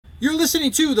You're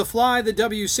listening to the Fly the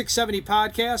W670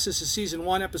 podcast. This is season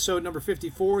 1, episode number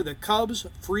 54, the Cubs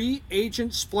free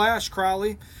agent splash,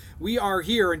 Crowley. We are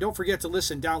here, and don't forget to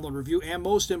listen, download, review, and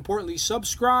most importantly,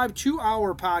 subscribe to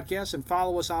our podcast and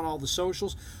follow us on all the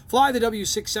socials. Fly the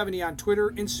W670 on Twitter,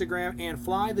 Instagram, and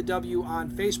Fly the W on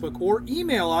Facebook, or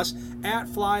email us at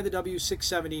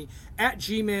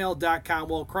flythew670@gmail.com.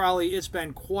 Well, Crowley, it's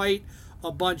been quite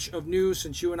a bunch of news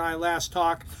since you and I last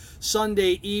talked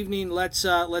Sunday evening. Let's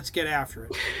get after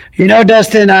it. You know,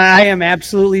 Dustin, I am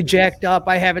absolutely jacked up.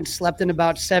 I haven't slept in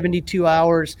about 72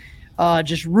 hours.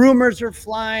 Just rumors are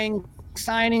flying,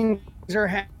 signings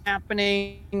are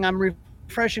happening. I'm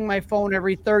refreshing my phone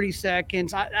every 30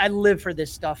 seconds. I live for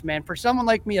this stuff, man. For someone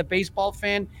like me, a baseball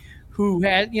fan who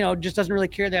has, just doesn't really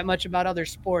care that much about other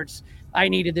sports, I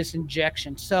needed this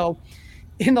injection. So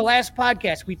in the last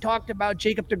podcast, we talked about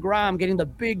Jacob deGrom getting the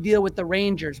big deal with the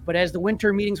Rangers. But as the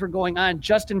winter meetings were going on,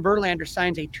 Justin Verlander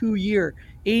signs a 2-year,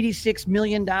 $86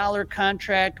 million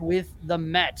contract with the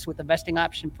Mets with a vesting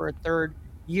option for a third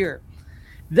year.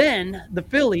 Then the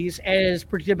Phillies, as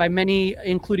predicted by many,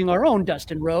 including our own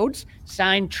Dustin Rhodes,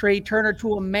 signed Trey Turner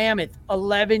to a mammoth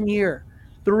 11-year,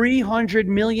 $300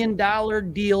 million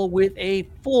deal with a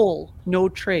full no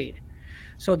trade.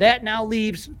 So that now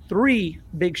leaves 3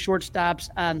 big shortstops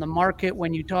on the market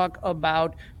when you talk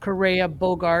about Correa,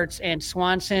 Bogarts, and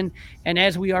Swanson. And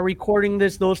as we are recording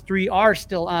this, those 3 are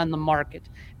still on the market.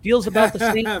 Deals about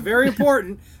the same. Very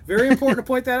important. Very important to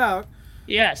point that out.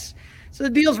 Yes. So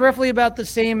the deal's roughly about the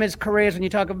same as Correa's when you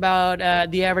talk about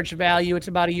the average value. It's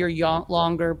about a year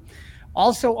longer.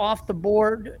 Also off the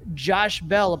board, Josh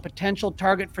Bell, a potential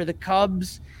target for the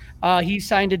Cubs. He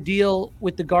signed a deal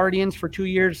with the Guardians for 2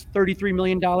 years, $33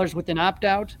 million with an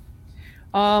opt-out.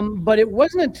 But it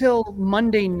wasn't until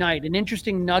Monday night, an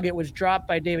interesting nugget was dropped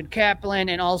by David Kaplan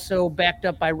and also backed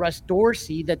up by Russ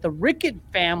Dorsey, that the Rickett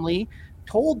family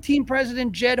told team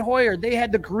president Jed Hoyer they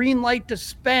had the green light to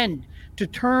spend to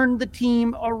turn the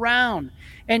team around.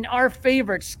 And our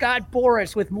favorite, Scott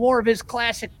Boras, with more of his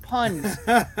classic puns,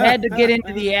 had to get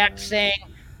into the act saying,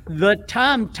 "The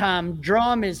tom-tom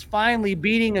drum is finally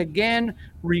beating again,"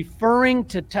 referring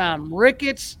to Tom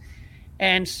Ricketts.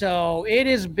 And so it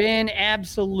has been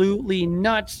absolutely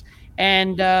nuts.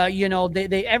 And,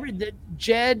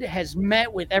 Jed has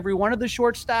met with every one of the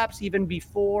shortstops even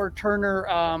before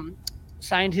Turner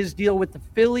signed his deal with the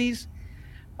Phillies.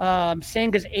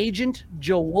 Senga's agent,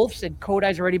 Joe Wolf, said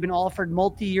Cody's already been offered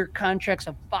multi-year contracts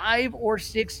of 5 or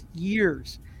 6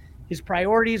 years. His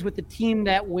priorities with the team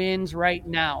that wins right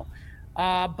now.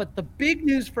 But the big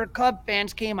news for Cub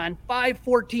fans came on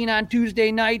 5/14 on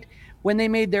Tuesday night when they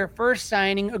made their first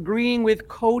signing, agreeing with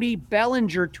Cody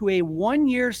Bellinger to a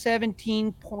 1-year,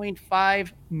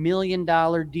 $17.5 million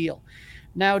deal.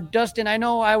 Now, Dustin, I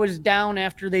know I was down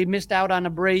after they missed out on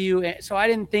Abreu, so I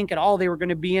didn't think at all they were going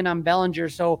to be in on Bellinger.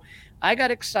 So I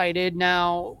got excited.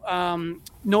 Now,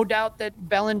 no doubt that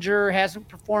Bellinger hasn't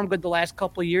performed good the last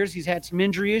couple of years. He's had some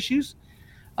injury issues.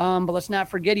 But let's not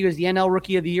forget he was the NL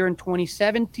Rookie of the Year in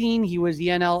 2017. He was the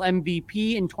NL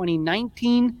MVP in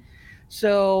 2019.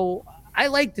 So I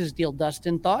like this deal,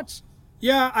 Dustin. Thoughts?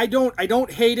 Yeah, I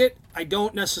don't hate it. I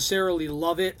don't necessarily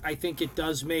love it. I think it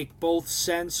does make both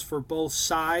sense for both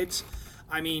sides.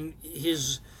 I mean, he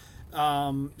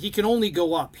can only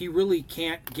go up. He really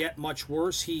can't get much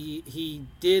worse. He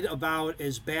did about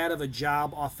as bad of a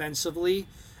job offensively,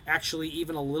 actually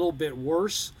even a little bit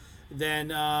worse than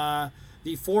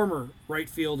the former right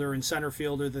fielder and center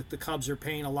fielder that the Cubs are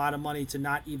paying a lot of money to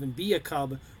not even be a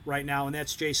Cub right now, and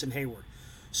that's Jason Hayward.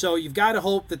 So you've got to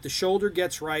hope that the shoulder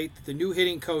gets right, that the new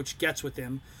hitting coach gets with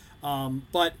him.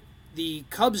 But the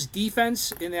Cubs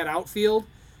defense in that outfield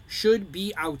should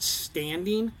be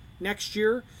outstanding next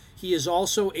year. He is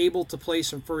also able to play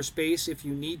some first base if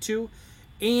you need to.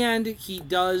 And he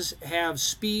does have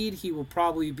speed. He will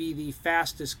probably be the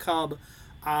fastest Cub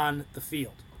on the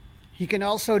field. He can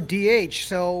also DH.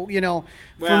 So, well,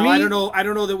 for me, I don't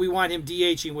know that we want him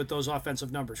DHing with those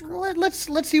offensive numbers. Let's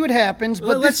see what happens.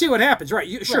 But let's see what happens.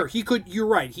 Right. Sure. He could. You're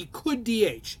right. He could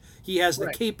DH. He has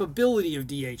the capability of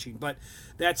DHing, but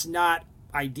that's not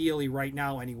ideally right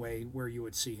now anyway where you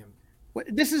would see him.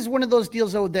 This is one of those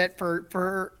deals, though, that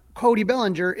for Cody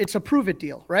Bellinger, it's a prove it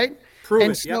deal, right?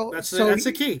 Prove it. So, that's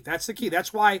the key. That's the key.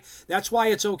 That's why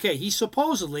it's okay. He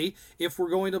supposedly, if we're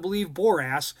going to believe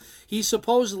Boras, he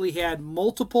supposedly had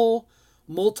multiple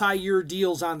multi-year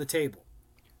deals on the table.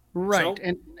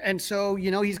 Right. So,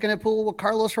 he's going to pull what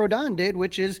Carlos Rodon did,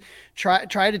 which is try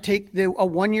to take a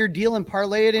 1-year deal and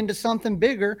parlay it into something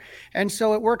bigger. And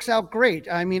so it works out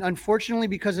great. I mean, unfortunately,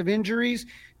 because of injuries,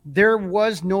 there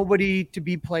was nobody to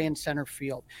be playing center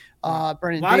field. Right. A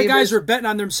Brennan lot of guys Davis, are betting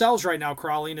on themselves right now,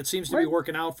 Crawley, and it seems to be right?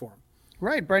 working out for them.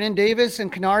 Right. Brennan Davis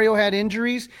and Canario had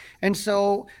injuries. And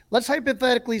so let's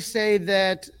hypothetically say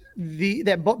that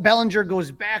Bellinger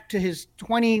goes back to his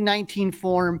 2019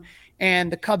 form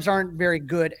and the Cubs aren't very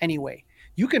good anyway.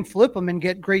 You can flip him and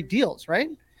get great deals, right?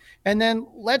 And then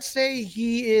let's say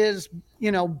he is,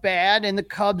 bad and the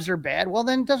Cubs are bad. Well,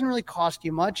 then it doesn't really cost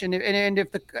you much. And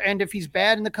if he's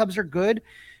bad and the Cubs are good,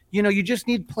 you just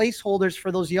need placeholders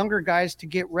for those younger guys to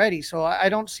get ready. So I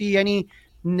don't see any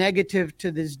negative to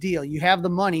this deal. You have the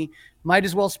money, might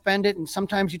as well spend it. And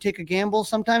sometimes you take a gamble.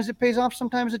 Sometimes it pays off.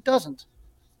 Sometimes it doesn't.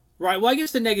 Right. Well, I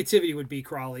guess the negativity would be,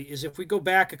 Crawley, is if we go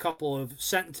back a couple of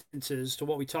sentences to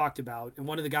what we talked about, and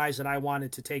one of the guys that I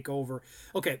wanted to take over.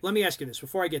 Okay, let me ask you this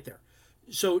before I get there.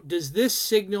 So, does this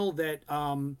signal that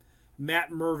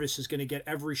Matt Mervis is going to get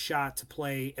every shot to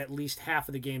play at least half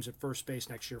of the games at first base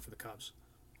next year for the Cubs?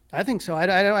 I think so. I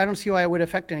don't see why it would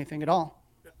affect anything at all.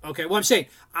 Okay, well, I'm saying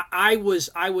I was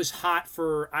hot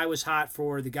for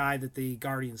the guy that the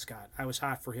Guardians got. I was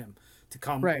hot for him to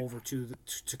come Right. over to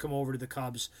come over to the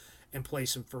Cubs and play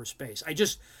some first base. I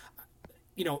just,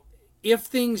 if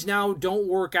things now don't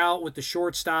work out with the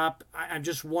shortstop, I'm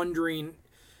just wondering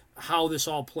how this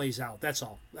all plays out. That's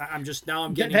all. I'm just now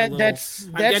I'm getting a That little that's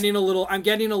I'm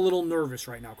getting a little nervous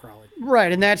right now, Crowley.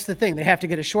 right, and that's the thing. They have to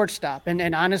get a shortstop,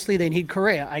 and honestly, they need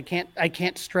Correa. I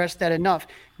can't stress that enough.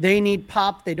 They need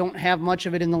pop. They don't have much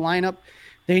of it in the lineup.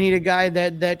 They need a guy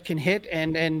that can hit,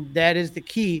 and that is the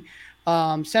key.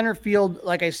 Center field,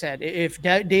 like I said, if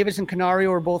Davis and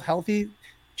Canario are both healthy,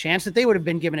 chance that they would have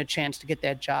been given a chance to get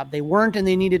that job. They weren't, and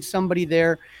they needed somebody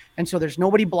there. And so there's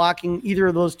nobody blocking either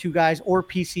of those two guys or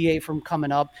PCA from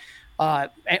coming up on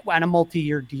a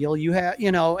multi-year deal. You have,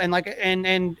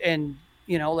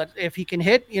 if he can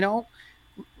hit,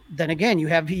 then again, you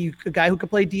have a guy who could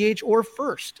play DH or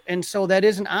first. And so that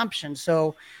is an option.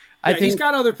 So I Yeah, he's think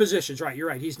got other positions, right? You're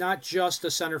right. He's not just a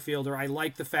center fielder. I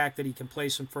like the fact that he can play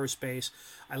some first base.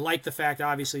 I like the fact,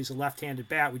 obviously, he's a left-handed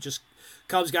bat.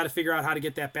 Cubs got to figure out how to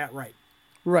get that bat right.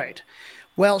 right.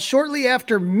 Well, shortly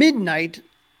after midnight,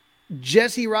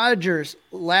 Jesse Rogers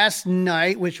last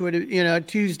night, which would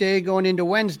Tuesday going into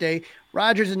Wednesday,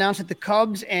 Rogers announced that the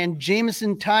Cubs and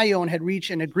Jameson Taillon had reached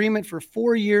an agreement for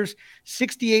 4 years,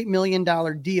 $68 million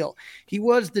deal. He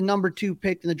was the number 2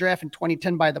 pick in the draft in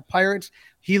 2010 by the Pirates.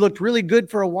 He looked really good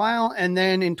for a while, and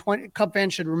then Cub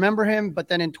fans should remember him. But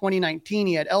then in 2019,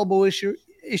 he had elbow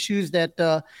issues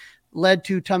that led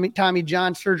to Tommy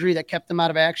John surgery that kept him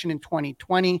out of action in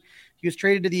 2020. He was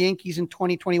traded to the Yankees in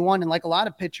 2021. And like a lot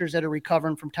of pitchers that are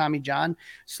recovering from Tommy John,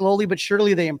 slowly but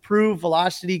surely they improve.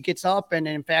 Velocity gets up and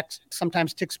in fact,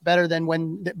 sometimes ticks better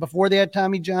than before they had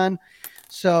Tommy John.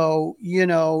 So,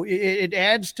 it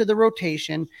adds to the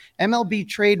rotation. MLB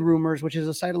Trade Rumors, which is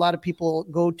a site a lot of people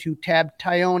go to, tab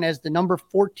Taillon as the number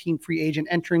 14 free agent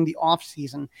entering the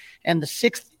offseason and the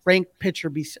 6th ranked pitcher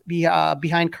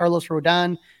behind Carlos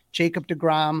Rodon, Jacob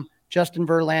deGrom, Justin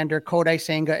Verlander, Cody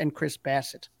Senga, and Chris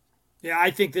Bassett. Yeah,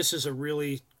 I think this is a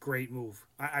really great move.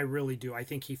 I really do. I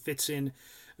think he fits in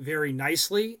very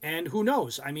nicely. And who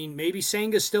knows? I mean, maybe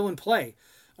Senga's still in play.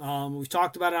 We've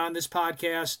talked about it on this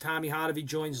podcast. Tommy Hotovy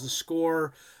joins the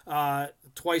score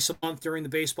twice a month during the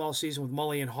baseball season with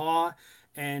Mully and Haw.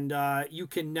 And you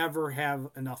can never have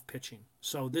enough pitching.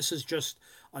 So this is just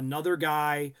another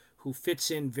guy who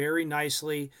fits in very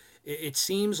nicely. It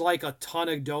seems like a ton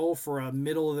of dough for a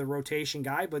middle of the rotation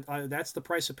guy, but that's the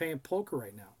price of paying poker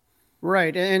right now.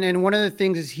 Right. And one of the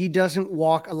things is he doesn't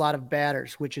walk a lot of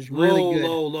batters, which is really good.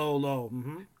 Low.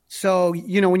 Mm-hmm. So,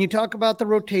 when you talk about the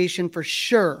rotation, for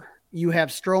sure, you have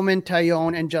Stroman,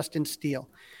 Taillon, and Justin Steele.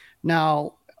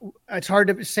 Now, it's hard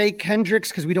to say Kendricks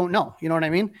because we don't know. You know what I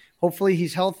mean? Hopefully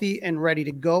he's healthy and ready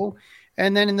to go.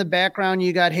 And then in the background,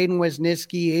 you got Hayden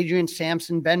Wesniewski, Adrian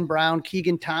Sampson, Ben Brown,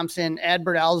 Keegan Thompson,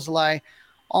 Adbert Alzolay,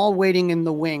 all waiting in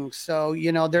the wings. So,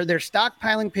 they're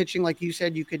stockpiling pitching. Like you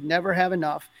said, you could never have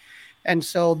enough. And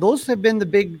so those have been the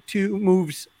big 2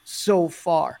 moves so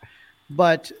far.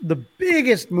 But the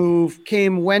biggest move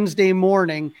came Wednesday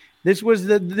morning. This was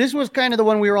kind of the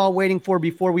one we were all waiting for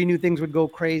before we knew things would go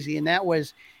crazy. And that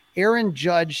was Aaron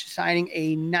Judge signing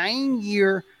a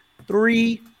 9-year,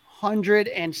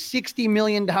 $360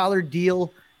 million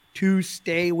deal to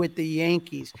stay with the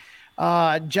Yankees.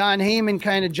 John Heyman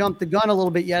kind of jumped the gun a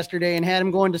little bit yesterday and had him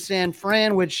going to San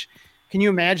Fran, which can you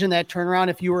imagine that turnaround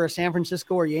if you were a San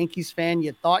Francisco or Yankees fan?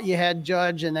 You thought you had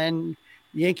Judge, and then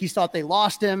the Yankees thought they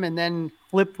lost him, and then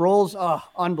flip roles. Oh,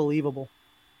 unbelievable.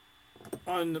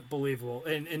 Unbelievable.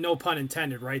 And no pun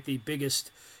intended, right? The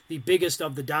biggest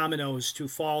of the dominoes to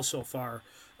fall so far.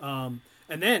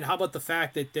 And then how about the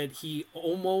fact that he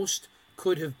almost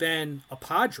could have been a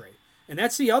Padre? And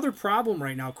that's the other problem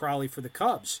right now, Crowley, for the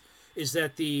Cubs, is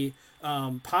that the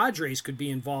Padres could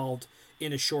be involved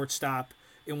in a shortstop,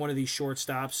 in one of these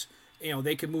shortstops.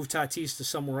 They could move Tatis to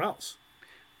somewhere else.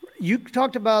 You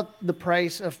talked about the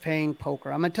price of paying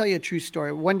poker. I'm going to tell you a true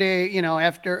story. One day,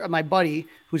 after my buddy,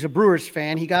 who's a Brewers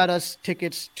fan, he got us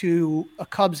tickets to a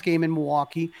Cubs game in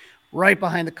Milwaukee, right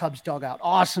behind the Cubs dugout.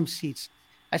 Awesome seats.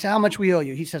 I said, how much we owe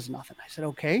you? He says, nothing. I said,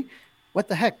 okay. What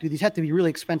the heck, dude? These have to be really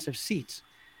expensive seats.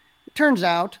 It turns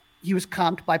out he was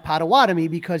comped by Potawatomi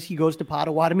because he goes to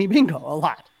Potawatomi bingo a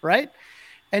lot, right?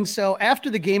 And so after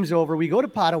the game's over, we go to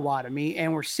Potawatomi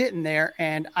and we're sitting there,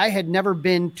 and I had never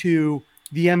been to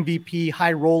the MVP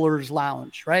High Rollers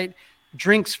Lounge, right?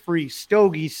 Drinks free,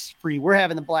 stogies free. We're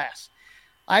having the blast.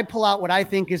 I pull out what I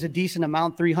think is a decent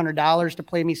amount, $300 to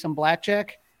play me some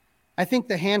blackjack. I think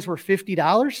the hands were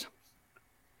 $50.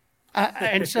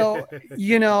 And so,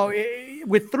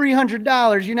 with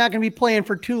 $300, you're not going to be playing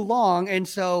for too long. And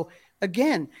so,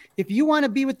 again, if you want to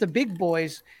be with the big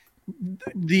boys,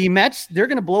 the Mets, they're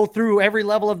going to blow through every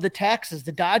level of the taxes.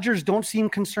 The Dodgers don't seem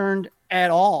concerned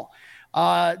at all.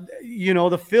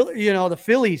 The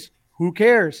Phillies, who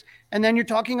cares? And then you're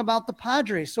talking about the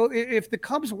Padres. So if the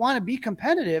Cubs want to be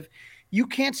competitive, you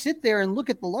can't sit there and look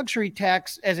at the luxury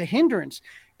tax as a hindrance.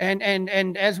 And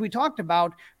as we talked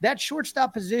about, that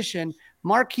shortstop position,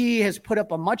 Marquis has put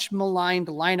up a much maligned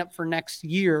lineup for next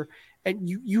year, and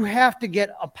you have to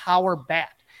get a power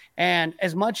bat. And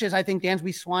as much as I think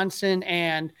Dansby Swanson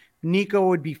and Nico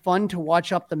would be fun to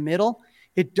watch up the middle,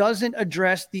 it doesn't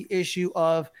address the issue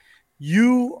of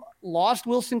you lost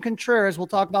Wilson Contreras. We'll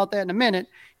talk about that in a minute.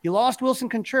 You lost Wilson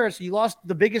Contreras. You lost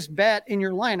the biggest bat in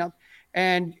your lineup,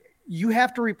 and you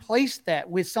have to replace that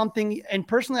with something. And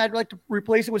personally, I'd like to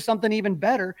replace it with something even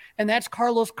better, and that's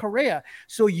Carlos Correa.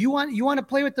 So you want to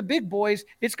play with the big boys,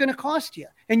 it's going to cost you.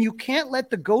 And you can't let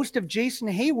the ghost of Jason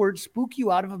Hayward spook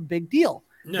you out of a big deal.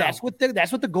 No. That's what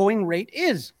the going rate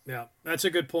is. Yeah, that's a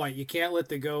good point. You can't let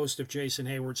the ghost of Jason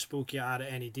Hayward spook you out of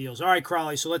any deals. All right,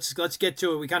 Crowley, so let's get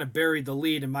to it. We kind of buried the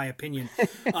lead, in my opinion.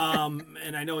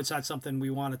 And I know it's not something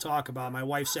we want to talk about. My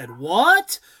wife said,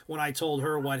 "What?" when I told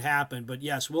her what happened. But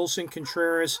yes, Wilson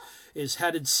Contreras is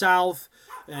headed south,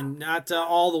 and not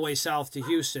all the way south to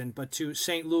Houston, but to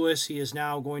St. Louis. He is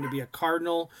now going to be a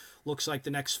Cardinal. Looks like the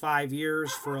next 5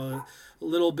 years for a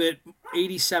little bit,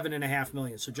 $87.5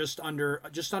 million. So just under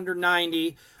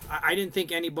 90. I didn't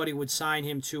think anybody would sign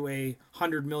him to a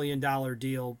 $100 million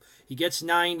deal. He gets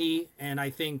 90, and I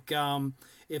think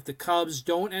if the Cubs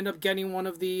don't end up getting one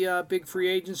of the big free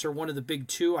agents or one of the big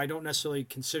two, I don't necessarily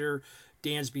consider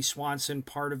Dansby Swanson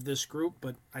part of this group,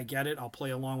 but I get it. I'll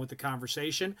play along with the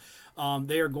conversation.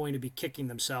 They are going to be kicking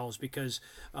themselves because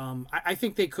I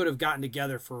think they could have gotten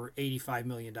together for $85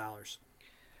 million.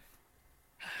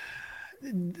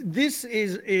 This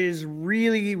is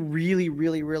really, really,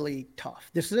 really, really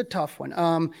tough. This is a tough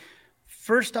one.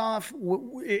 First off,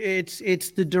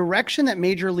 it's the direction that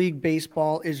Major League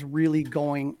Baseball is really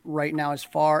going right now as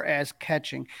far as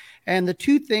catching. And the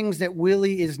two things that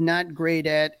Willie is not great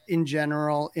at in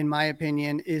general, in my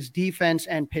opinion, is defense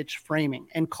and pitch framing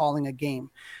and calling a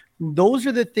game. Those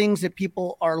are the things that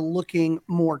people are looking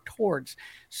more towards.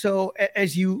 So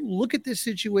as you look at this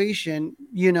situation,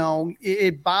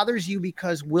 it bothers you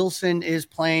because Wilson is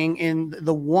playing in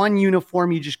the one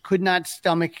uniform you just could not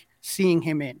stomach seeing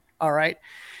him in. All right.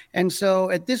 And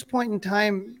so at this point in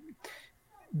time,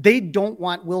 they don't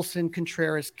want Wilson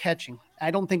Contreras catching. I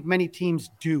don't think many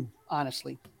teams do,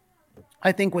 honestly.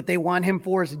 I think what they want him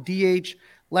for is a DH,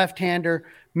 left-hander,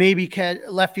 maybe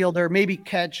left fielder, maybe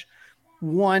catch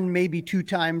one, maybe two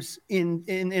times in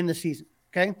the season.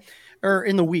 Okay. Or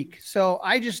in the week. So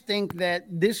I just think that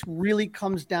this really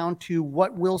comes down to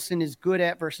what Wilson is good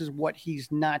at versus what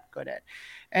he's not good at.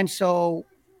 And so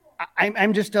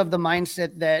I'm just of the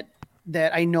mindset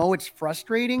that I know it's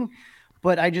frustrating,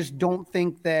 but I just don't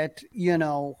think that,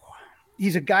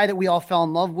 he's a guy that we all fell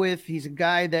in love with. He's a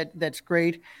guy that's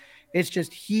great. It's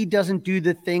just, he doesn't do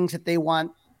the things that they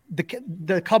want.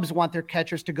 The Cubs want their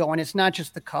catchers to go. And it's not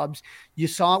just the Cubs. You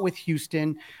saw it with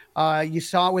Houston. You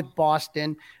saw it with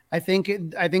Boston. I think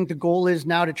the goal is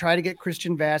now to try to get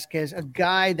Christian Vasquez, a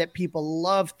guy that people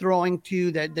love throwing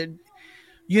to,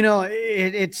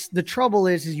 it's the trouble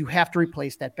is you have to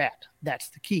replace that bat. That's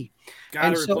the key.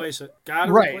 Got to replace it.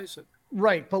 Replace it.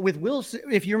 Right. But with Wilson,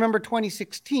 if you remember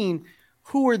 2016,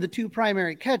 who were the two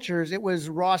primary catchers? It was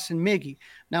Ross and Miggy.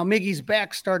 Now, Miggy's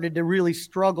back started to really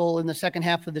struggle in the second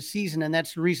half of the season, and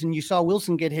that's the reason you saw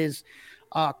Wilson get his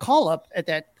call up at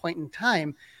that point in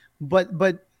time. But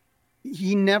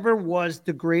he never was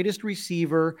the greatest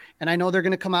receiver. And I know they're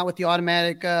going to come out with the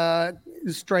automatic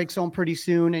strike zone pretty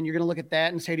soon. And you're going to look at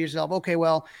that and say to yourself, okay,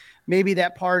 well, maybe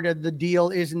that part of the deal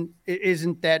isn't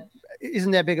that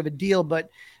big of a deal. But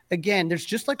again, there's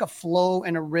just like a flow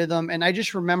and a rhythm. And I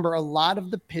just remember a lot of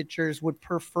the pitchers would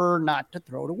prefer not to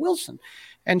throw to Wilson.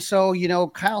 And so,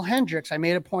 Kyle Hendricks, I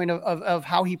made a point of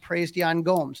how he praised Yan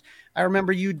Gomes. I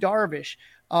remember you, Darvish,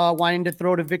 wanting to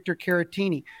throw to Victor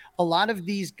Caratini. A lot of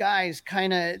these guys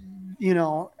kind of,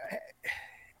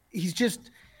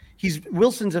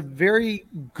 Wilson's a very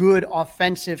good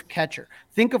offensive catcher.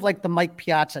 Think of like the Mike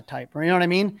Piazza type, you know what I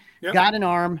mean? Yep. Got an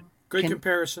arm. Good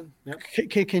comparison. Yep.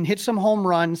 Can hit some home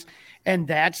runs, and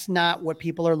that's not what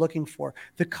people are looking for.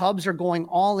 The Cubs are going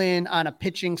all in on a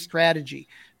pitching strategy,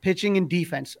 pitching and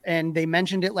defense, and they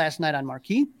mentioned it last night on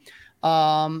Marquee.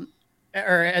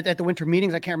 Or at the winter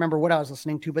meetings. I can't remember what I was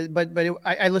listening to, but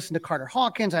I listened to Carter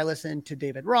Hawkins. I listened to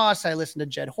David Ross. I listened to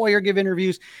Jed Hoyer give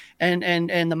interviews, and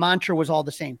the mantra was all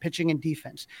the same: pitching and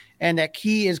defense. And that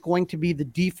key is going to be the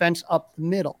defense up the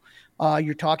middle.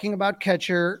 You're talking about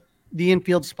catcher, the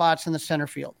infield spots, in the center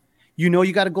field.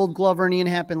 You got a Gold Glover in Ian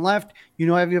Happ in left.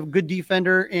 You have a good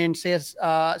defender in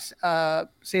Seiya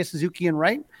Suzuki in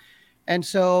right. And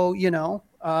so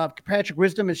Patrick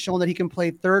Wisdom has shown that he can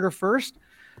play third or first.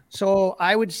 So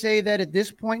I would say that at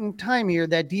this point in time here,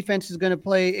 that defense is going to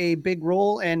play a big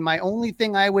role. And my only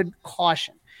thing I would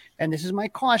caution, and this is my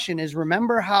caution, is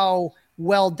remember how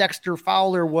well Dexter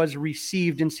Fowler was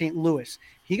received in St. Louis.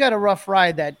 He got a rough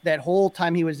ride that whole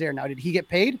time he was there. Now, did he get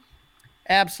paid?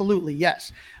 Absolutely,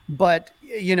 yes. But,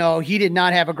 he did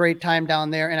not have a great time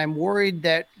down there. And I'm worried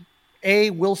that,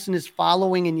 Wilson is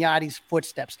following in Yadi's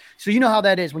footsteps. So you know how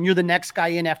that is when you're the next guy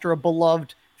in after a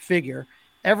beloved figure.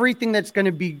 Everything that's going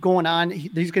to be going on,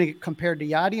 he's going to get compared to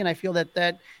Yadi, and I feel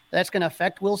that's going to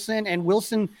affect Wilson. And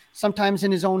Wilson, sometimes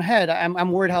in his own head,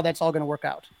 I'm worried how that's all going to work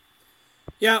out.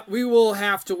 Yeah, we will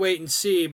have to wait and see.